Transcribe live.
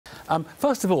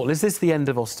First of all, is this the end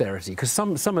of austerity? Because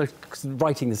some are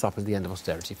writing this up as the end of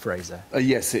austerity. Fraser.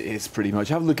 Yes, it is pretty much.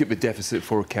 Have a look at the deficit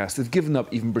forecast. They've given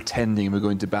up even pretending we're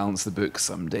going to balance the books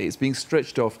someday. It's being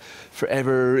stretched off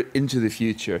forever into the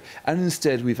future. And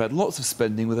instead, we've had lots of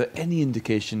spending without any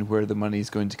indication where the money is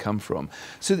going to come from.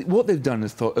 So what they've done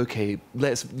is thought, OK,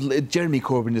 Jeremy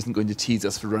Corbyn isn't going to tease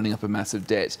us for running up a massive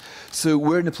debt. So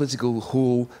we're in a political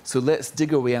hole, so let's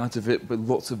dig our way out of it with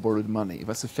lots of borrowed money.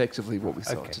 That's effectively what we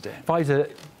saw today. Faiza,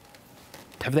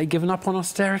 have they given up on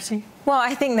austerity? Well,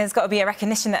 I think there's got to be a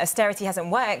recognition that austerity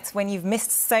hasn't worked when you've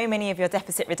missed so many of your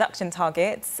deficit reduction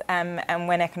targets, and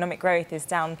when economic growth is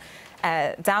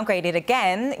downgraded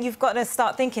again. You've got to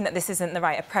start thinking that this isn't the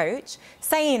right approach.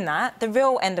 Saying that, the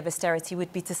real end of austerity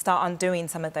would be to start undoing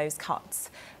some of those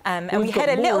cuts. And we had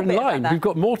a little bit of that. We've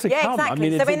got more to come. Yeah,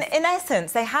 exactly. I mean, so in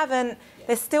essence,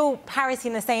 they're still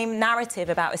parroting the same narrative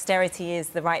about austerity is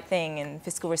the right thing and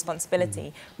fiscal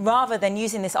responsibility, rather than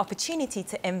using this opportunity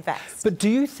to invest. But do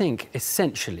you think,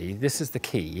 essentially, this is the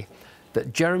key,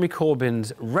 that Jeremy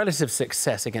Corbyn's relative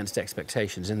success against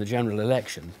expectations in the general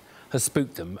election has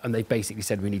spooked them, and they've basically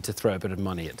said we need to throw a bit of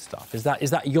money at stuff? Is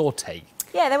that your take?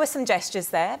 Yeah, there were some gestures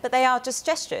there, but they are just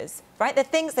gestures, right?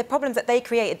 The problems that they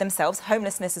created themselves.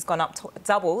 Homelessness has gone up,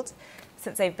 doubled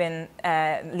since they've been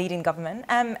leading government,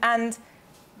 and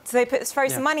so they throw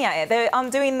some money at it. They're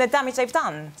undoing the damage they've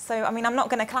done. So, I mean, I'm not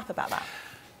going to clap about that.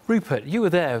 Rupert, you were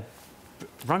there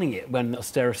running it when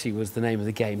austerity was the name of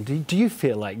the game. Do you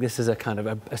feel like this is a kind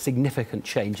of a significant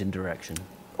change in direction?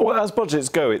 Well, as budgets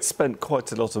go, it's spent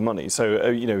quite a lot of money.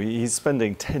 So, you know, he's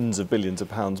spending tens of billions of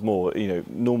pounds more. You know,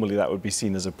 normally that would be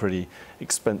seen as a pretty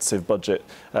expensive budget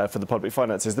for the public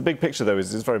finances. The big picture, though,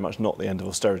 is very much not the end of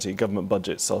austerity. Government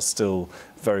budgets are still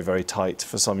very, very tight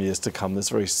for some years to come. There's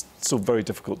very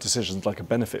difficult decisions like a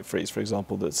benefit freeze, for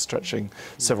example, that's stretching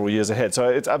several years ahead. So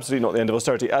it's absolutely not the end of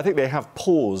austerity. I think they have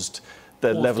paused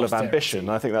their level of ambition.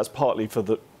 I think that's partly for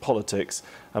the politics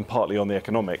and partly on the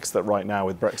economics, that right now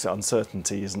with Brexit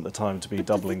uncertainty isn't the time to be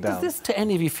doubling down. Does this to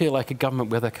any of you feel like a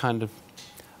government with a kind of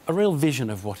a real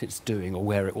vision of what it's doing or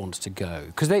where it wants to go?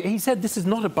 Because he said this is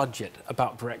not a budget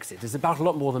about Brexit, it's about a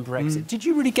lot more than Brexit. Did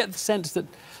you really get the sense that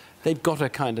they've got a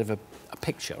kind of a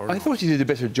picture? I thought he did a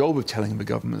better job of telling the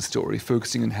government story,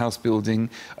 focusing on house building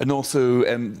and also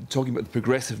talking about the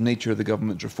progressive nature of the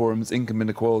government's reforms, income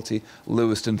inequality,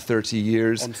 lowest in 30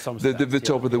 years, the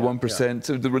top of the 1%,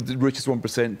 so the richest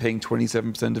 1% paying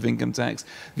 27% of income tax.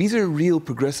 These are real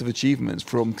progressive achievements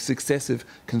from successive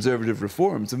Conservative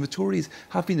reforms, and the Tories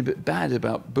have been a bit bad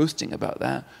about boasting about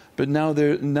that. But now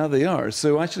they are.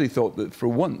 So I actually thought that for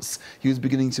once he was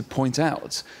beginning to point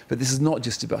out that this is not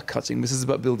just about cutting, this is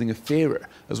about building a fairer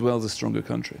as well as a stronger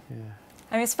country. Yeah.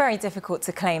 I mean, it's very difficult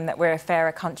to claim that we're a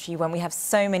fairer country when we have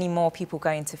so many more people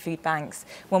going to food banks,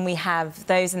 when we have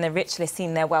those in the rich list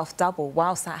seeing their wealth double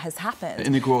whilst that has happened.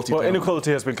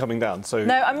 Inequality has been coming down. So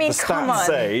no, I mean, the stats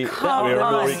say we're a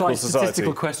more equal society.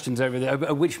 Statistical questions over there.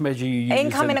 Which measure you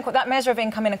use? That measure of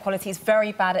income inequality is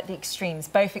very bad at the extremes,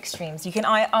 both extremes. You can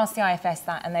ask the IFS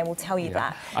that, and they will tell you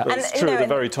that. It's true at the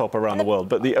very top around the world,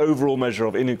 but the overall measure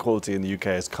of inequality in the UK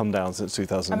has come down since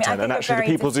 2010, and actually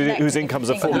the people whose incomes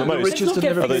have fallen the most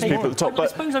are those people at the top. I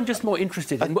suppose I'm just more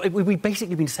interested in what we've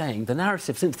basically been saying. The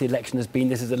narrative since the election has been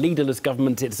this is a leaderless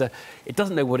government. It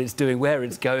doesn't know what it's doing, where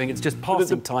it's going. It's just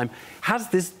passing time. Has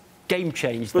this game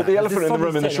changed? But the elephant in the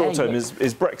room in the short term is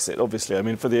Brexit, obviously. I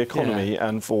mean, for the economy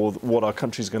and for what our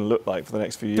country's going to look like for the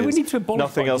next few years. Do we need to abolish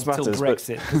nothing else matters until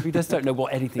Brexit? Because we just don't know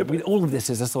what anything. All of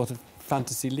this is a sort of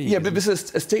fantasy league. Yeah, but this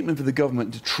is a statement for the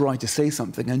government to try to say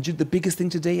something. And the biggest thing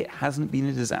today, it hasn't been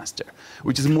a disaster,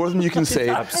 which is more than you can say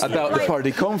about the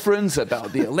party conference,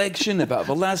 about the election, about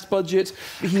the last budget.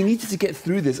 He needed to get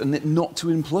through this and not to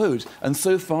implode. And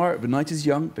so far, the night is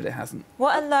young, but it hasn't.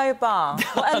 What a low bar.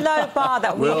 What a low bar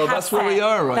that we have set. That's where we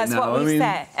are right now. That's what we've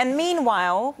set. And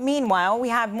meanwhile, we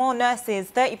have more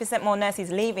nurses, 30% more nurses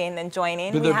leaving than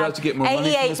joining. But they're about to get more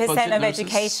money from this budget, 88% of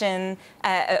education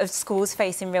of schools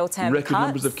facing real-term record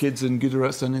numbers of kids in good or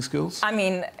outstanding schools? I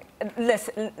mean,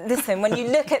 listen, when you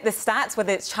look at the stats,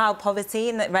 whether it's child poverty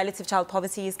and that relative child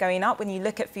poverty is going up, when you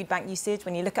look at food bank usage,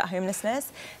 when you look at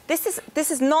homelessness, this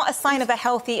is not a sign of a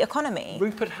healthy economy.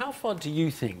 Rupert, how far do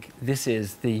you think this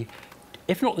is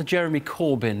if not the Jeremy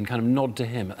Corbyn kind of nod to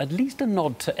him, at least a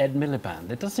nod to Ed Miliband.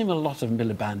 There does seem a lot of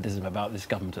Milibandism about this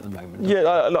government at the moment.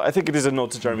 Yeah, I think it is a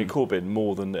nod to Jeremy Corbyn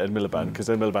more than Ed Miliband, because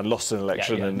Ed Miliband lost an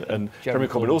election and Jeremy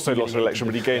Corbyn also lost an election,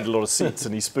 but he gained a lot of seats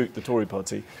and he spooked the Tory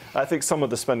party. I think some of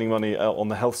the spending money on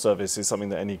the health service is something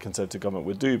that any Conservative government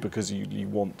would do, because you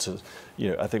want to,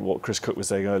 I think what Chris Cook was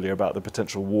saying earlier about the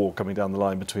potential war coming down the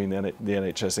line between the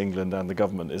NHS England and the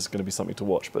government is going to be something to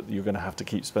watch, but you're going to have to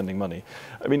keep spending money.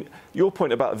 I mean, your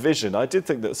point about vision, I did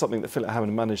think that something that Philip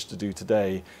Hammond managed to do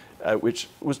today, which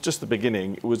was just the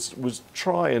beginning, was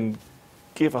try and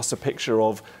give us a picture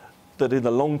of that in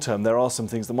the long term there are some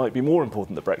things that might be more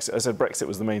important than Brexit. I said Brexit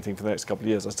was the main thing for the next couple of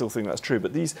years. I still think that's true.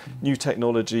 But these new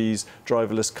technologies,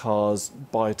 driverless cars,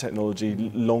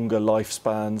 biotechnology, longer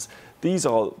lifespans, these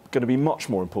are going to be much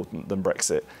more important than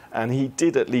Brexit. And he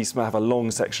did at least have a long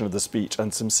section of the speech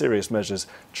and some serious measures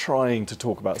trying to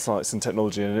talk about science and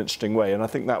technology in an interesting way. And I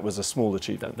think that was a small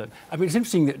achievement. I mean, it's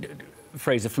interesting that,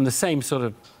 Fraser, from the same sort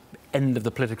of end of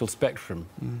the political spectrum,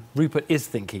 Rupert is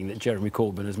thinking that Jeremy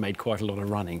Corbyn has made quite a lot of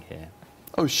running here.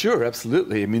 Oh, sure,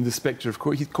 absolutely. I mean, the spectre of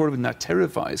Corbyn now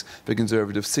terrifies the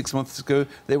Conservatives. 6 months ago,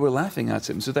 they were laughing at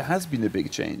him, so there has been a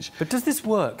big change. But does this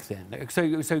work, then?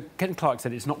 So Ken Clark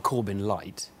said it's not Corbyn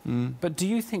light, but do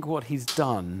you think what he's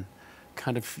done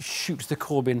kind of shoots the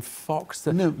Corbyn fox,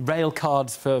 the rail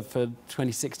cards for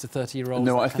 26 to 30-year-olds?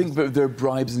 No, I think there are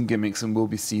bribes and gimmicks and will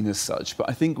be seen as such, but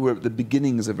I think we're at the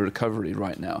beginnings of a recovery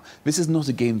right now. This is not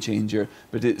a game changer,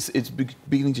 but it's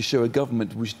beginning to show a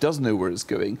government which does know where it's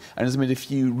going and has made a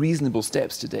few reasonable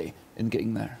steps today in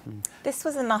getting there. This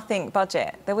was a nothing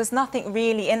budget. There was nothing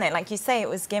really in it. Like you say, it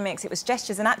was gimmicks, it was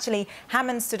gestures. And actually,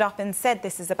 Hammond stood up and said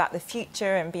this is about the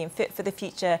future and being fit for the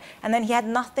future. And then he had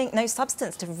no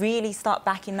substance to really start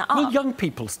backing that up. Well, young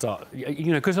people start,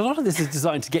 because a lot of this is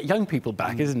designed to get young people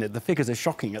back, isn't it? The figures are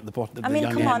shocking at the bottom. I mean,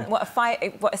 come on,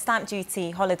 what a stamp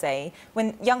duty holiday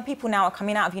when young people now are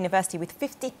coming out of university with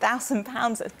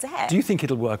 £50,000 of debt. Do you think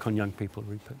it'll work on young people,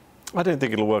 Rupert? I don't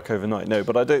think it'll work overnight, no,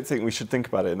 but I don't think we should think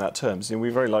about it in that terms.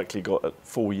 We've very likely got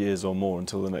 4 years or more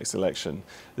until the next election.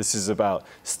 This is about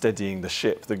steadying the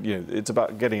ship. It's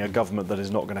about getting a government that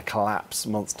is not going to collapse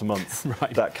month to month,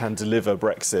 right, that can deliver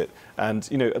Brexit. And,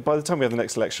 by the time we have the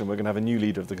next election, we're going to have a new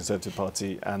leader of the Conservative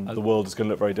Party and the world is going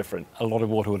to look very different. A lot of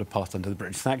water would have passed under the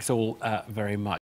bridge. Thanks all very much.